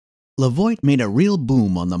Levoit made a real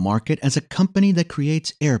boom on the market as a company that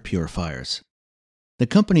creates air purifiers. The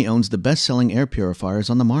company owns the best-selling air purifiers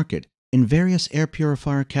on the market in various air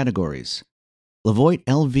purifier categories. Levoit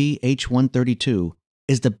LV-H132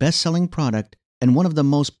 is the best-selling product and one of the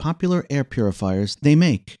most popular air purifiers they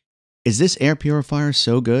make. Is this air purifier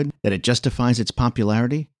so good that it justifies its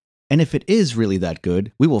popularity? And if it is really that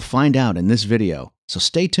good, we will find out in this video, so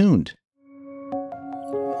stay tuned.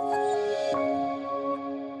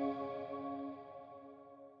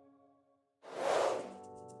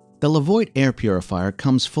 The Levoit air purifier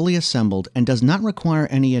comes fully assembled and does not require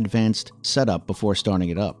any advanced setup before starting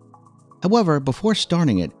it up. However, before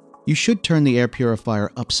starting it, you should turn the air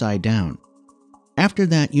purifier upside down. After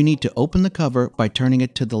that, you need to open the cover by turning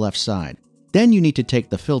it to the left side. Then you need to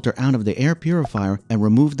take the filter out of the air purifier and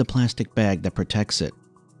remove the plastic bag that protects it.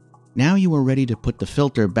 Now you are ready to put the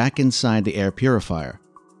filter back inside the air purifier.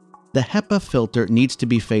 The HEPA filter needs to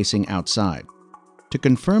be facing outside. To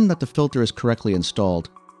confirm that the filter is correctly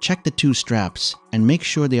installed, check the two straps and make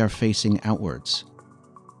sure they are facing outwards.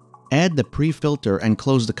 Add the pre-filter and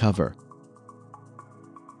close the cover.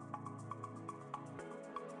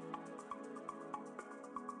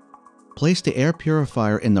 Place the air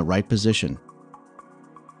purifier in the right position.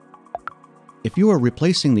 If you are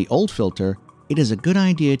replacing the old filter, it is a good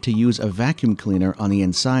idea to use a vacuum cleaner on the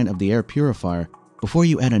inside of the air purifier before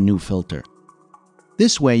you add a new filter.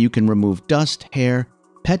 This way you can remove dust, hair,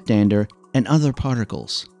 pet dander, and other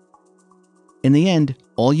particles. In the end,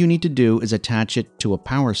 all you need to do is attach it to a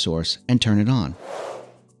power source and turn it on.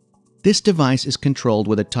 This device is controlled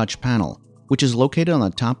with a touch panel, which is located on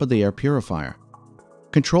the top of the air purifier.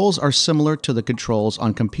 Controls are similar to the controls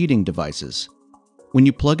on competing devices. When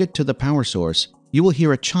you plug it to the power source, you will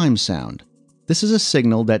hear a chime sound. This is a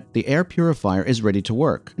signal that the air purifier is ready to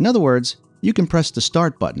work. In other words, you can press the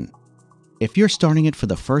start button. If you're starting it for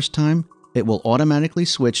the first time, it will automatically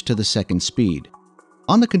switch to the second speed.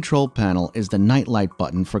 On the control panel is the nightlight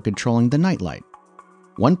button for controlling the nightlight.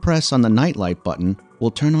 One press on the nightlight button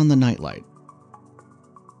will turn on the nightlight.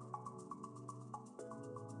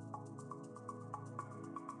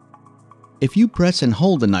 If you press and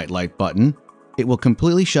hold the nightlight button, it will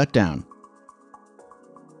completely shut down.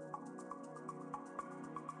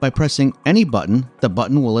 By pressing any button, the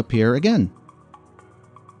button will appear again.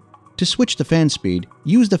 To switch the fan speed,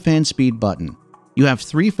 use the fan speed button. You have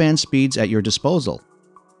 3 fan speeds at your disposal.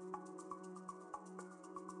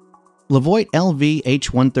 Levoit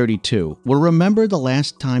LV-H132 will remember the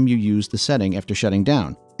last time you used the setting after shutting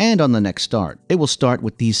down, and on the next start, it will start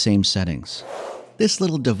with these same settings. This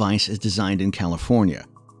little device is designed in California.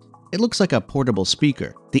 It looks like a portable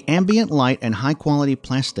speaker. The ambient light and high-quality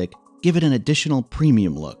plastic give it an additional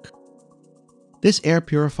premium look. This air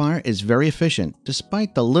purifier is very efficient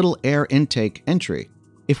despite the little air intake entry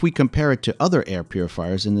if we compare it to other air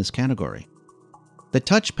purifiers in this category. The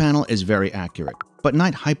touch panel is very accurate, but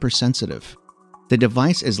not hypersensitive. The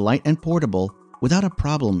device is light and portable without a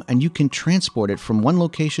problem, and you can transport it from one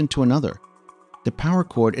location to another. The power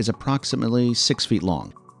cord is approximately 6 feet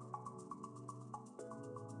long.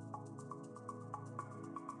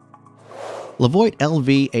 Levoit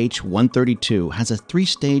LV-H132 has a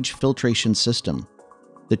 3-stage filtration system.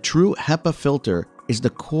 The true HEPA filter is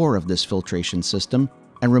the core of this filtration system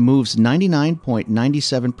and removes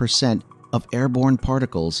 99.97% of airborne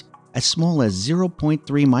particles as small as 0.3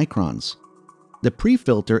 microns. The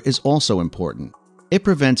pre-filter is also important. It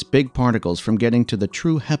prevents big particles from getting to the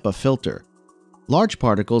true HEPA filter. Large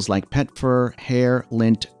particles like pet fur, hair,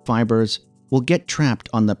 lint, fibers will get trapped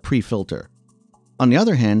on the pre-filter. On the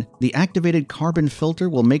other hand, the activated carbon filter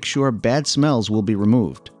will make sure bad smells will be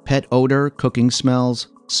removed. Pet odor, cooking smells,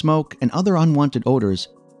 smoke, and other unwanted odors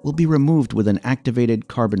will be removed with an activated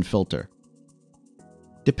carbon filter.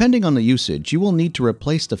 Depending on the usage, you will need to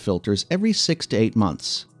replace the filters every 6 to 8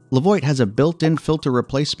 months. Levoit has a built-in filter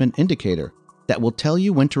replacement indicator that will tell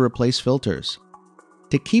you when to replace filters.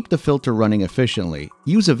 To keep the filter running efficiently,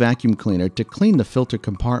 use a vacuum cleaner to clean the filter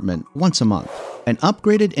compartment once a month. An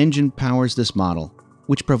upgraded engine powers this model,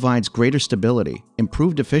 which provides greater stability,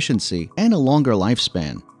 improved efficiency, and a longer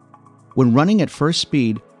lifespan. When running at first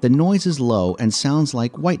speed, the noise is low and sounds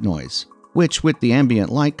like white noise, which with the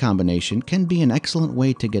ambient light combination can be an excellent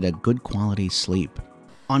way to get a good quality sleep.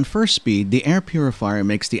 On first speed, the air purifier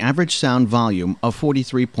makes the average sound volume of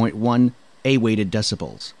 43.1 A-weighted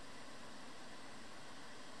decibels.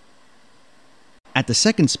 At the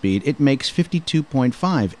second speed, it makes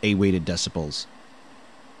 52.5 A-weighted decibels.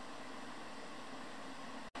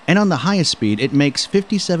 And on the highest speed, it makes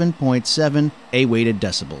 57.7 A-weighted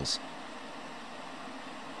decibels.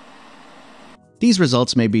 These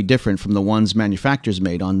results may be different from the ones manufacturers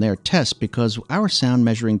made on their tests because our sound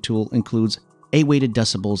measuring tool includes A-weighted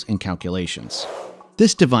decibels in calculations.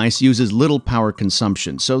 This device uses little power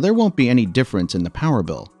consumption, so there won't be any difference in the power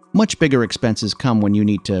bill. Much bigger expenses come when you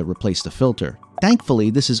need to replace the filter. Thankfully,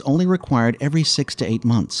 this is only required every 6 to 8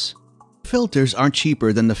 months. Filters are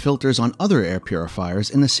cheaper than the filters on other air purifiers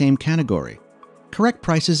in the same category. Correct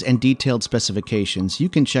prices and detailed specifications you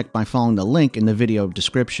can check by following the link in the video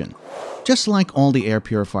description. Just like all the air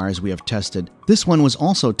purifiers we have tested, this one was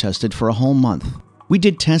also tested for a whole month. We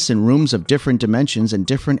did tests in rooms of different dimensions and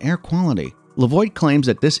different air quality. Levoit claims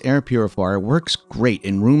that this air purifier works great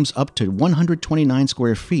in rooms up to 129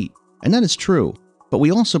 square feet, and that is true, but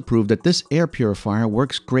we also proved that this air purifier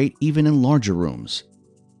works great even in larger rooms.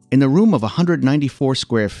 In the room of 194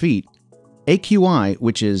 square feet, AQI,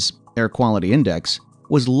 which is Air Quality Index,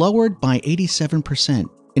 was lowered by 87%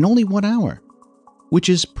 in only 1 hour, which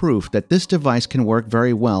is proof that this device can work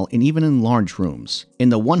very well even in large rooms. In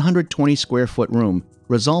the 120 square foot room,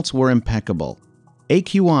 results were impeccable.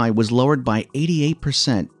 AQI was lowered by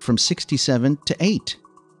 88% from 67 to 8.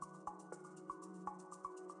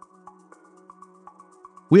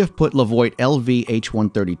 We have put Levoit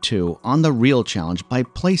LV-H132 on the real challenge by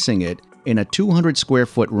placing it in a 200 square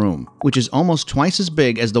foot room, which is almost twice as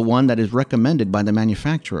big as the one that is recommended by the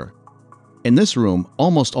manufacturer. In this room,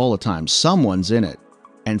 almost all the time, someone's in it,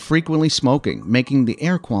 and frequently smoking, making the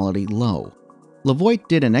air quality low. Levoit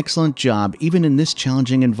did an excellent job even in this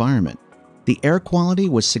challenging environment. The air quality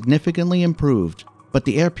was significantly improved, but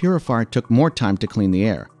the air purifier took more time to clean the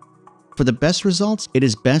air. For the best results, it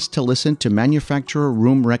is best to listen to manufacturer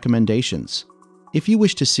room recommendations. If you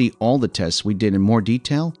wish to see all the tests we did in more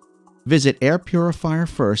detail, visit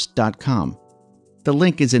airpurifierfirst.com. The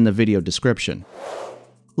link is in the video description.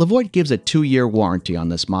 Levoit gives a 2-year warranty on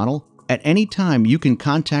this model. At any time, you can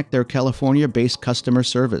contact their California-based customer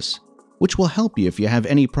service, which will help you if you have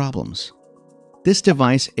any problems. This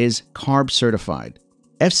device is CARB certified,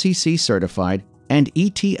 FCC certified, and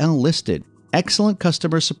ETL listed. Excellent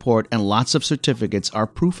customer support and lots of certificates are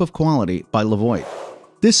proof of quality by Levoit.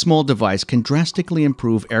 This small device can drastically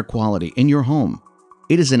improve air quality in your home.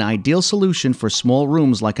 It is an ideal solution for small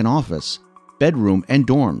rooms like an office, bedroom, and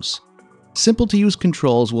dorms. Simple-to-use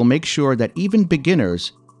controls will make sure that even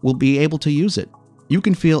beginners will be able to use it. You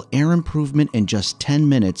can feel air improvement in just 10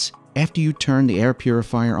 minutes after you turn the air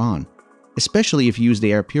purifier on, especially if you use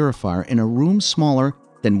the air purifier in a room smaller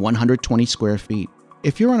than 120 square feet.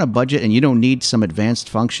 If you're on a budget and you don't need some advanced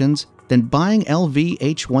functions, then buying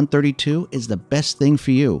LV-H132 is the best thing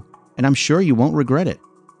for you, and I'm sure you won't regret it.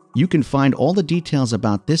 You can find all the details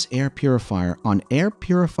about this air purifier on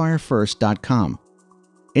airpurifierfirst.com.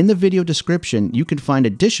 In the video description, you can find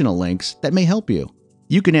additional links that may help you.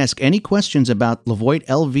 You can ask any questions about Levoit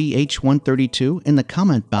LV-H132 in the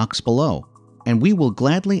comment box below, and we will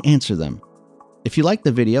gladly answer them. If you like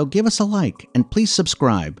the video, give us a like and please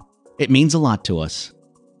subscribe. It means a lot to us.